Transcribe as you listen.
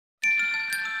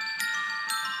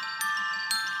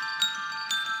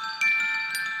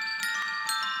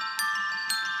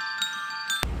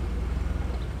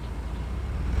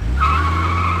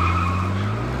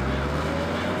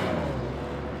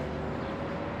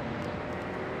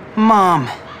Mom,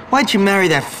 why'd you marry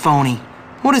that phony?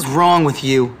 What is wrong with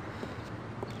you?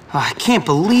 Oh, I can't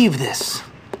believe this.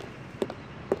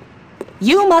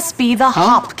 You must be the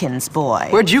Hopkins boy.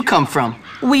 Where'd you come from?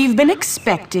 We've been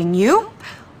expecting you.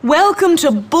 Welcome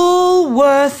to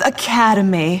Bullworth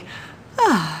Academy.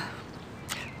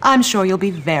 I'm sure you'll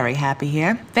be very happy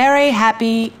here. Very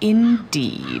happy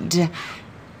indeed.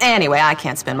 Anyway, I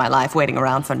can't spend my life waiting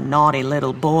around for naughty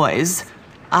little boys.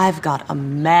 I've got a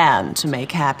man to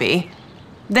make happy.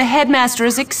 The headmaster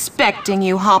is expecting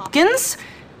you, Hopkins,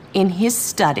 in his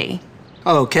study.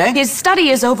 Okay. His study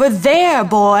is over there,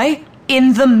 boy,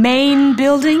 in the main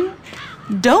building.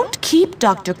 Don't keep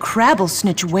Dr.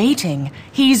 Crabblesnitch waiting.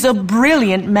 He's a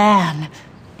brilliant man.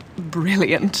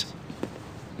 Brilliant.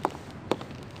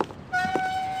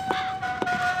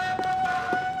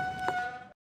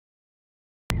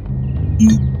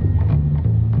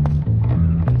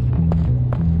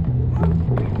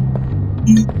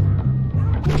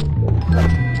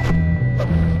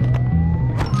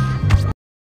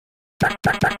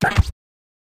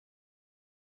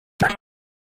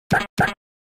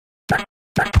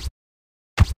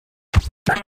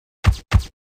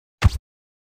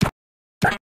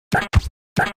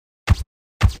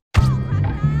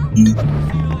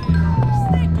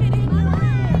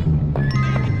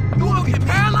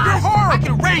 I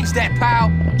can arrange that,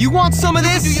 pal. You want some of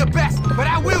this? Do your best, but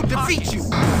I will defeat you. The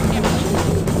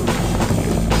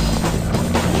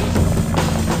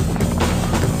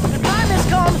time has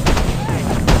come.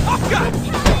 Oh, God!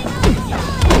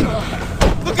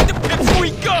 Look at the pips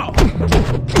we go!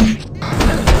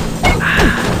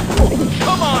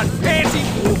 Come on, pansy!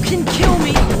 You can kill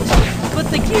me, but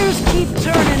the gears keep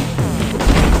turning.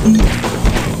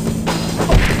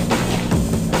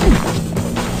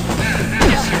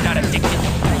 Guess you're not addicted.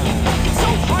 It's so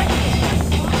hard.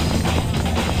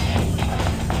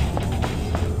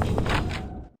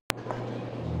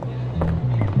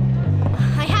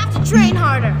 I have to train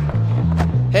harder.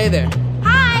 Hey there.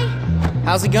 Hi.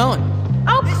 How's it going?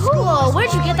 Oh, cool.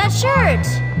 Where'd you get that shirt?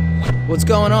 What's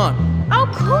going on? Oh,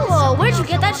 cool. Where'd you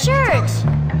get that shirt?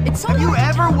 It's so Have you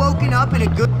ever woken up in a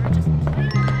good...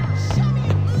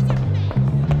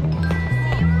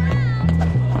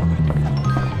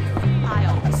 I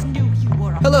always knew you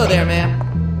were a... Hello there,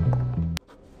 ma'am.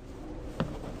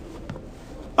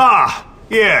 Ah,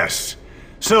 yes.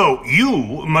 So,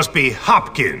 you must be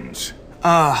Hopkins.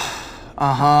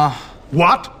 Uh-huh.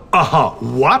 What? Uh-huh.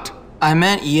 What? I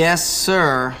meant yes,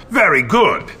 sir. Very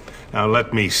good. Now,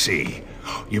 let me see.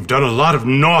 You've done a lot of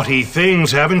naughty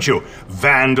things, haven't you?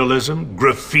 Vandalism,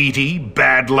 graffiti,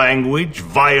 bad language,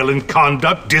 violent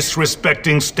conduct,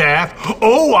 disrespecting staff.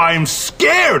 Oh, I'm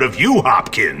scared of you,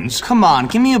 Hopkins. Come on,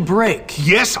 give me a break.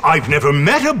 Yes, I've never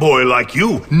met a boy like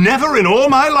you. Never in all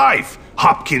my life.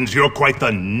 Hopkins, you're quite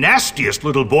the nastiest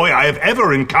little boy I have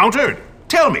ever encountered.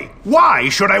 Tell me, why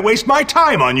should I waste my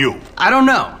time on you? I don't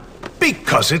know.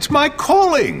 Because it's my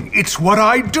calling. It's what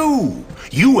I do.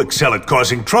 You excel at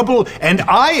causing trouble, and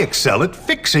I excel at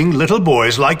fixing little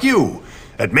boys like you,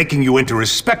 at making you into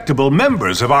respectable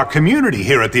members of our community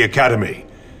here at the Academy.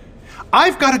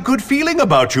 I've got a good feeling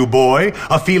about you, boy,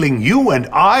 a feeling you and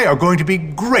I are going to be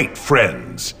great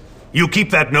friends. You keep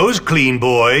that nose clean,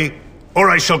 boy, or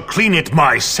I shall clean it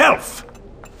myself.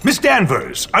 Miss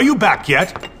Danvers, are you back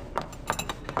yet?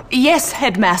 Yes,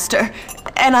 headmaster.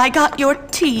 And I got your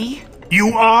tea.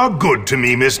 You are good to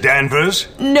me, Miss Danvers.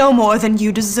 No more than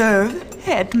you deserve,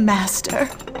 headmaster.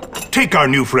 Take our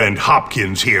new friend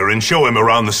Hopkins here and show him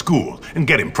around the school and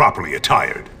get him properly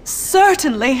attired.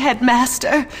 Certainly,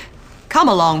 headmaster. Come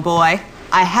along, boy.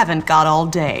 I haven't got all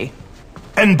day.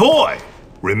 And boy,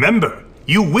 remember,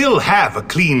 you will have a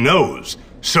clean nose,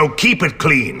 so keep it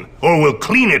clean, or we'll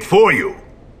clean it for you.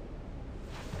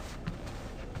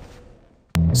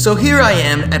 So here I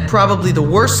am at probably the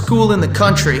worst school in the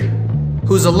country,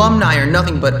 whose alumni are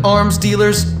nothing but arms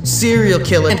dealers, serial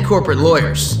killers, and corporate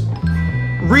lawyers.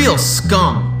 Real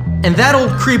scum. And that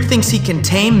old creep thinks he can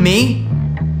tame me?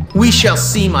 We shall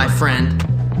see, my friend.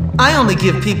 I only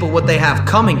give people what they have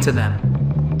coming to them.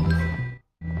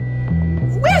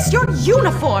 Where's your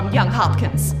uniform, young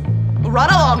Hopkins? Run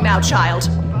along now, child.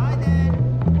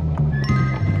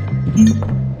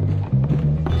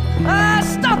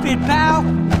 Stop it, pal.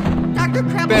 Dr.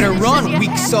 Crabble Better says run, you weak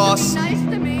have to be sauce. nice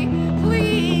to me.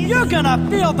 Please. You're gonna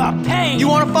feel the pain. You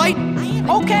wanna fight?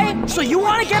 Okay, so you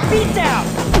wanna get beat down.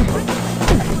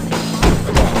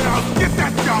 Now get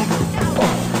that down!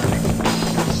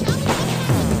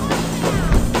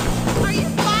 Are you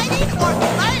fighting or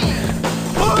playing?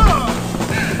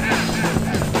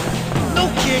 No,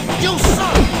 kid, you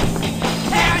suck!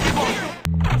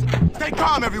 Stay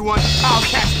calm, everyone. I'll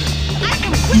catch this. I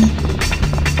am quick.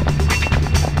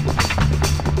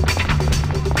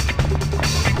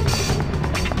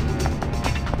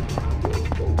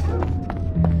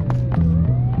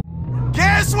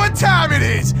 Guess what time it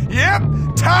is? Yep,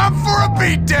 time for a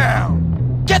beatdown.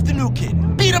 Get the new kid.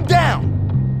 Beat him down.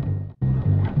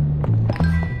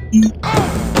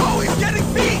 Oh, he's getting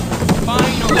beat.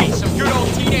 Finally, some good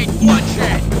old teenage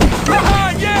bloodshed.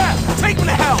 Haha, yeah! Take him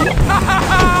to hell. Ha ha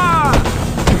ha!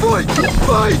 Fight!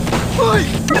 Fight! Fight!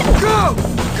 Go!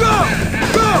 Go!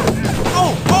 Go!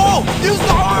 Oh! Use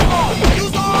the arm bar!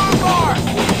 Use the arm bar!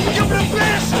 Give him a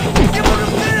finisher! Give him a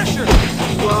finisher!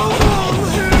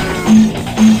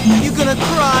 You gonna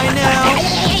cry now?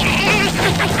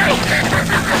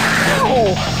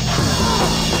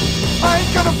 I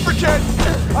ain't gonna forget!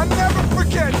 I'll never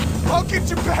forget! I'll get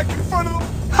you back in front of them!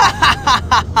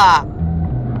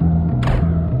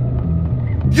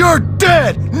 You're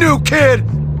dead, new kid!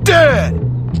 Dead!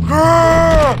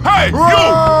 Hey,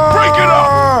 you! Break it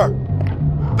up!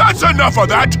 That's enough of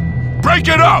that! Break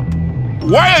it up!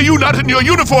 Why are you not in your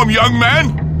uniform, young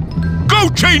man? Go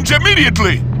change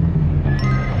immediately!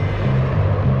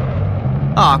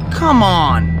 Aw, come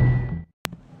on.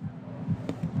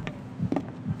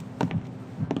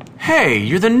 Hey,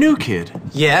 you're the new kid.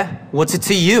 Yeah? What's it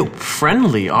to you?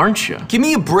 Friendly, aren't you? Give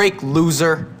me a break,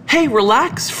 loser. Hey,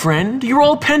 relax, friend. You're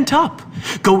all pent up.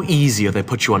 Go easy or they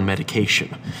put you on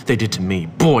medication. They did to me.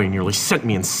 Boy, nearly sent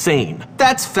me insane.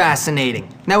 That's fascinating.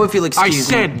 Now if you'll excuse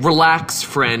me. I said relax,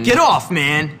 friend. Get off,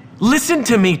 man. Listen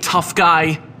to me, tough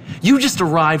guy. You just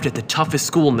arrived at the toughest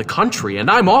school in the country, and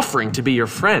I'm offering to be your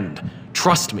friend.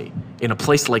 Trust me, in a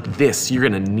place like this, you're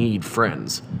gonna need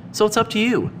friends. So it's up to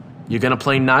you. You gonna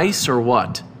play nice or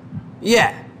what?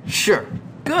 Yeah, sure.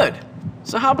 Good.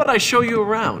 So how about I show you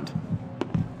around?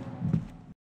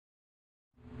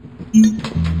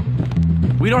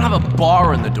 We don't have a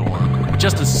bar in the dorm,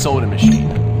 just a soda machine.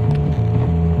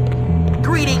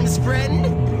 Greetings, friend.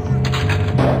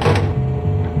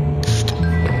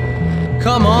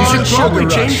 Come on, You should probably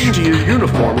Sugar change Rush. into your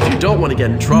uniform if you don't want to get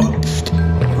in trouble.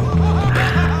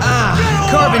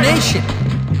 Carbonation.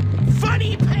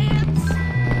 Funny pants!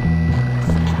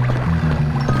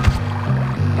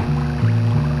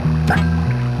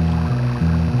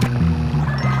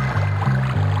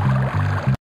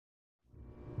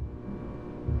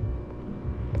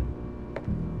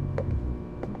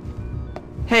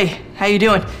 Hey, how you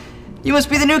doing? You must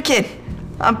be the new kid.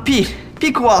 I'm Pete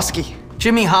Kowalski.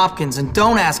 Jimmy Hopkins, and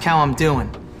don't ask how I'm doing.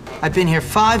 I've been here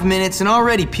 5 minutes and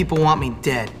already people want me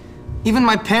dead. Even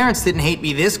my parents didn't hate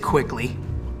me this quickly.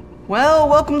 Well,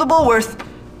 welcome to Bullworth.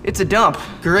 It's a dump.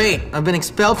 Great, I've been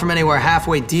expelled from anywhere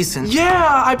halfway decent.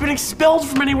 Yeah, I've been expelled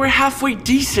from anywhere halfway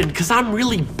decent because I'm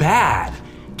really bad.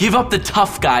 Give up the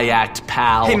tough guy act,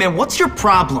 pal. Hey man, what's your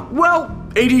problem? Well,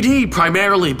 ADD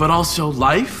primarily, but also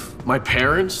life, my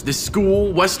parents, this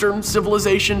school, Western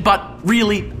civilization, but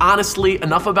really, honestly,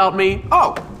 enough about me.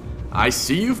 Oh, I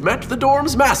see you've met the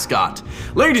dorm's mascot.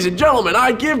 Ladies and gentlemen,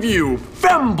 I give you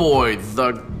Femboy,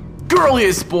 the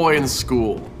girliest boy in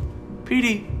school.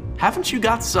 Petey, haven't you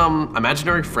got some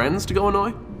imaginary friends to go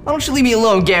annoy? Why don't you leave me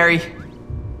alone, Gary?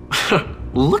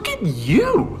 Look at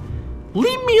you.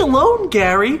 Leave me alone,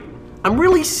 Gary. I'm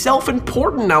really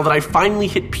self-important now that I finally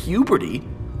hit puberty.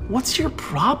 What's your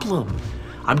problem?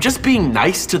 I'm just being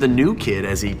nice to the new kid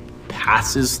as he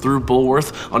passes through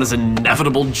Bullworth on his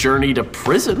inevitable journey to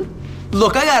prison.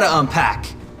 Look, I gotta unpack.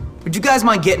 Would you guys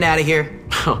mind getting out of here?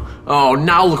 Oh,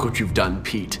 now look what you've done,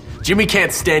 Pete. Jimmy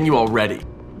can't stand you already.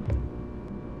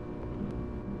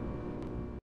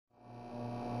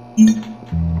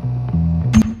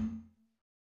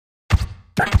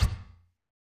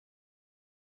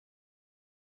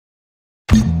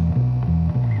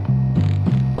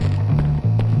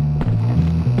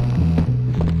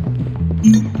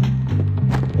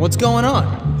 What's going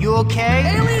on? You okay?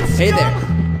 Hey there.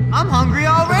 I'm hungry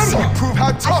already. Prove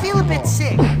how tough I feel a you bit are.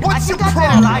 sick. What's I your think I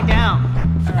better problem? lie down.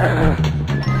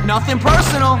 Nothing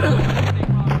personal.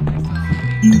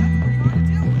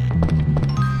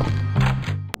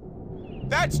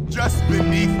 That's just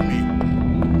beneath me.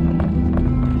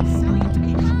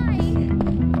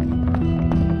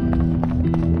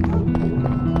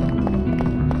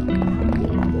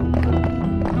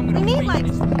 We need like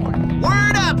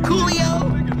word up, Coolio.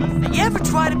 You ever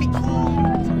try to be cool?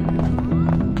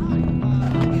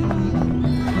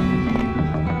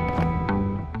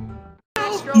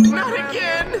 Not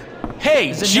again!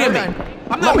 Hey, Jimmy,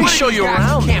 I'm let me show you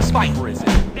around. Can't fight, or is it?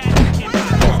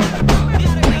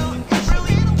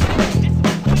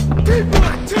 Keep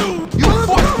on, dude! You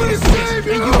forced me to save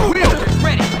you! And you will!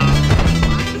 Ready!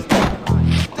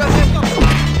 Doesn't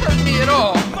hurt me at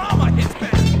all. Mama,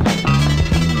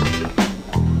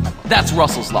 That's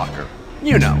Russell's locker.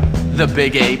 You know, the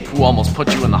big ape who almost put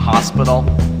you in the hospital.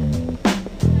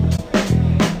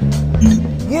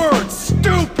 Word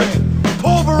stupid!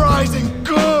 Pulverizing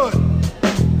good!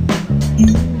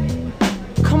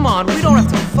 Come on, we don't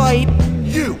have to fight.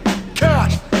 You,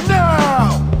 cash,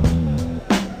 now!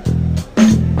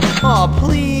 Aw,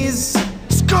 please.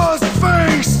 Scar's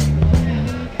face!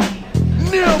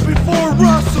 Kneel before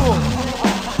Russell!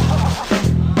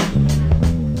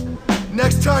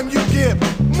 Next time you give,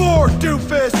 more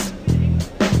doofus!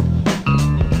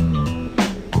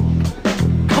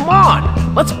 Come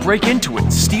on, let's break into it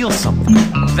and steal something.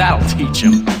 That'll teach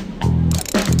him.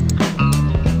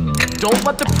 Don't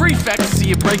let the prefects see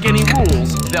you break any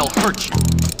rules. They'll hurt you.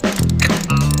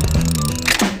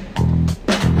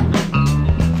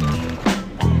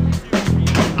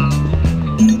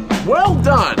 Well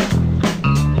done!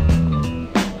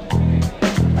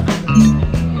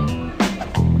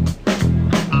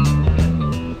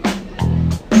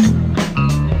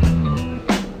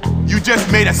 You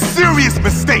just made a serious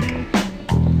mistake!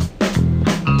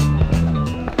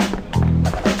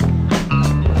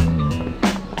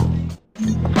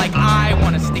 Like I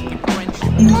want to stick in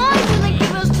friendship. Why do they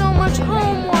give us so much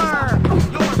homework?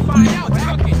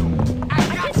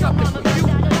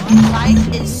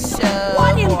 Life is so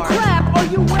What in boring. crap are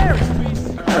you wearing?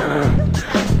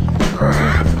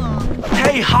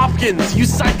 Hey, Hopkins, you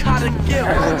psychotic gimp!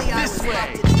 This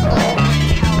way!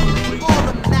 All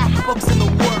the math books in the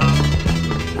world.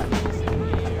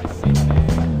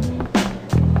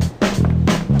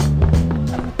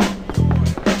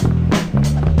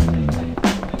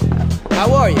 How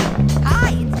are you?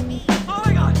 Hi, it's me.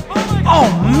 Oh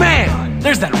man!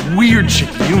 There's that weird chick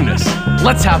Eunice.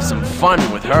 Let's have some fun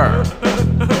with her.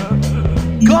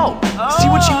 Go! See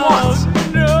what she wants.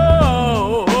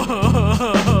 No!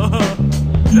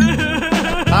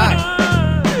 Hi.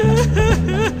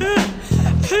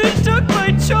 He took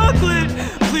my chocolate!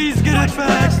 Please get it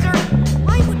back!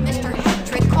 Why would Mr.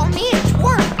 Hattrick call me a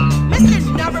twerp?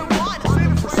 Mr. Number One.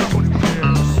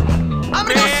 I'm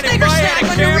gonna go snicker snack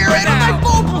on your rear end with my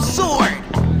vocal sword!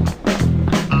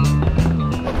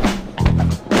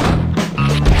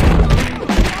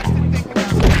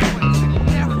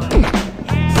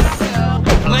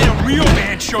 Let a real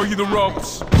man show you the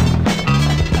ropes!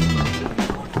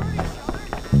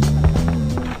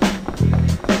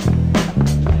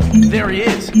 There he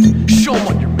is. Show him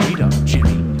what you're made of,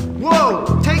 Jimmy. Whoa!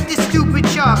 Take this stupid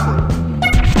chocolate!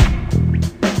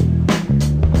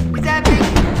 Is that me?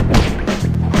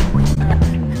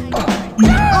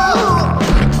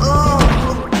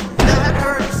 Oh, that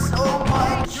hurts so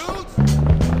much!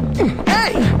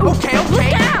 Hey! Okay, okay!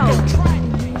 Look out!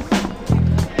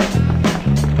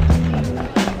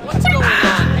 What's going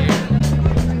on here?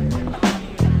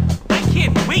 I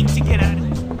can't wait to get out of here!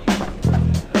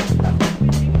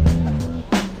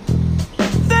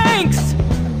 Thanks!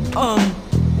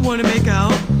 Wanna make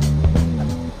out?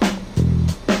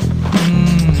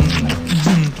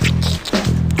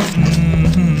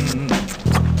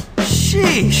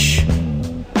 Sheesh!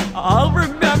 I'll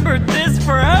remember this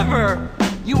forever!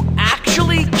 You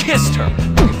actually kissed her.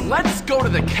 Let's go to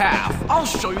the calf. I'll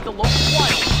show you the local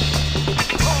wild.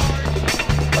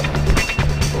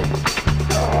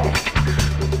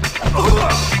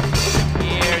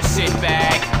 Here, sit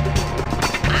back.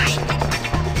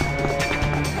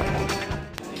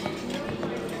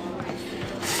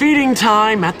 Feeding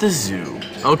time at the zoo.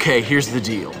 Okay, here's the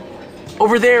deal.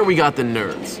 Over there, we got the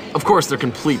nerds. Of course, they're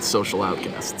complete social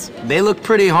outcasts. They look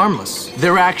pretty harmless.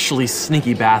 They're actually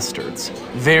sneaky bastards.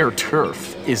 Their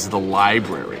turf is the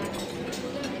library.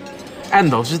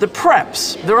 And those are the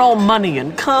preps. They're all money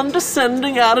and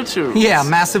condescending attitudes. Yeah,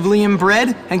 massively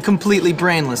inbred and completely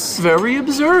brainless. Very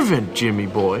observant, Jimmy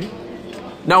boy.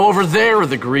 Now over there are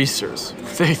the greasers.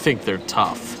 They think they're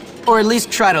tough. Or at least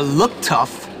try to look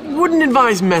tough. Wouldn't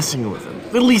advise messing with them,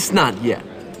 at least not yet.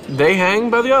 They hang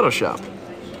by the auto shop.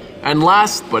 And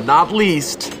last but not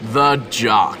least, the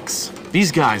jocks.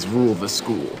 These guys rule the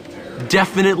school.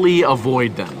 Definitely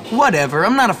avoid them. Whatever,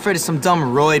 I'm not afraid of some dumb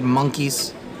roid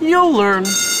monkeys. You'll learn.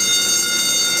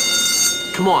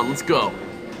 Come on, let's go.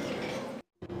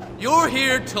 You're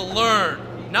here to learn,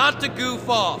 not to goof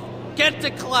off. Get to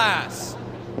class.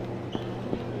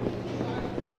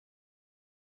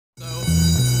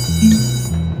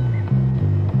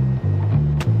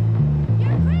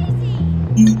 You're crazy.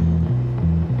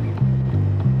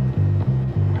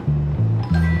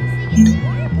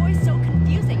 Why are boys so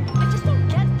confusing? I just don't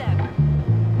get them.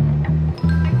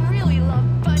 I really love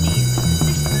bunnies.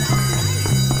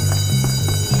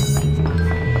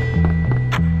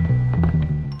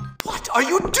 What are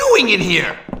you doing in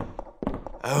here?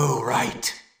 Oh,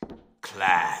 right.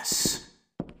 Class.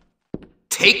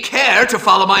 Take care to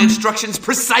follow my instructions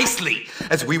precisely,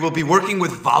 as we will be working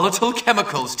with volatile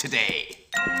chemicals today.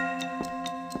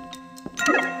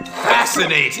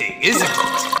 Fascinating, isn't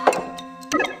it?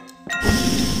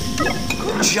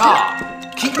 Good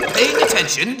job. Keep paying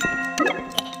attention.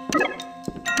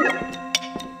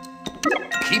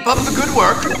 Keep up the good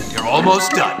work. You're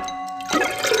almost done.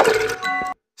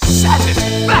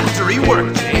 Satisfactory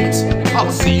work, James.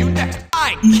 I'll see you next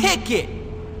time. Kick it!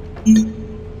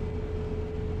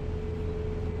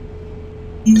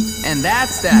 And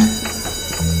that's that.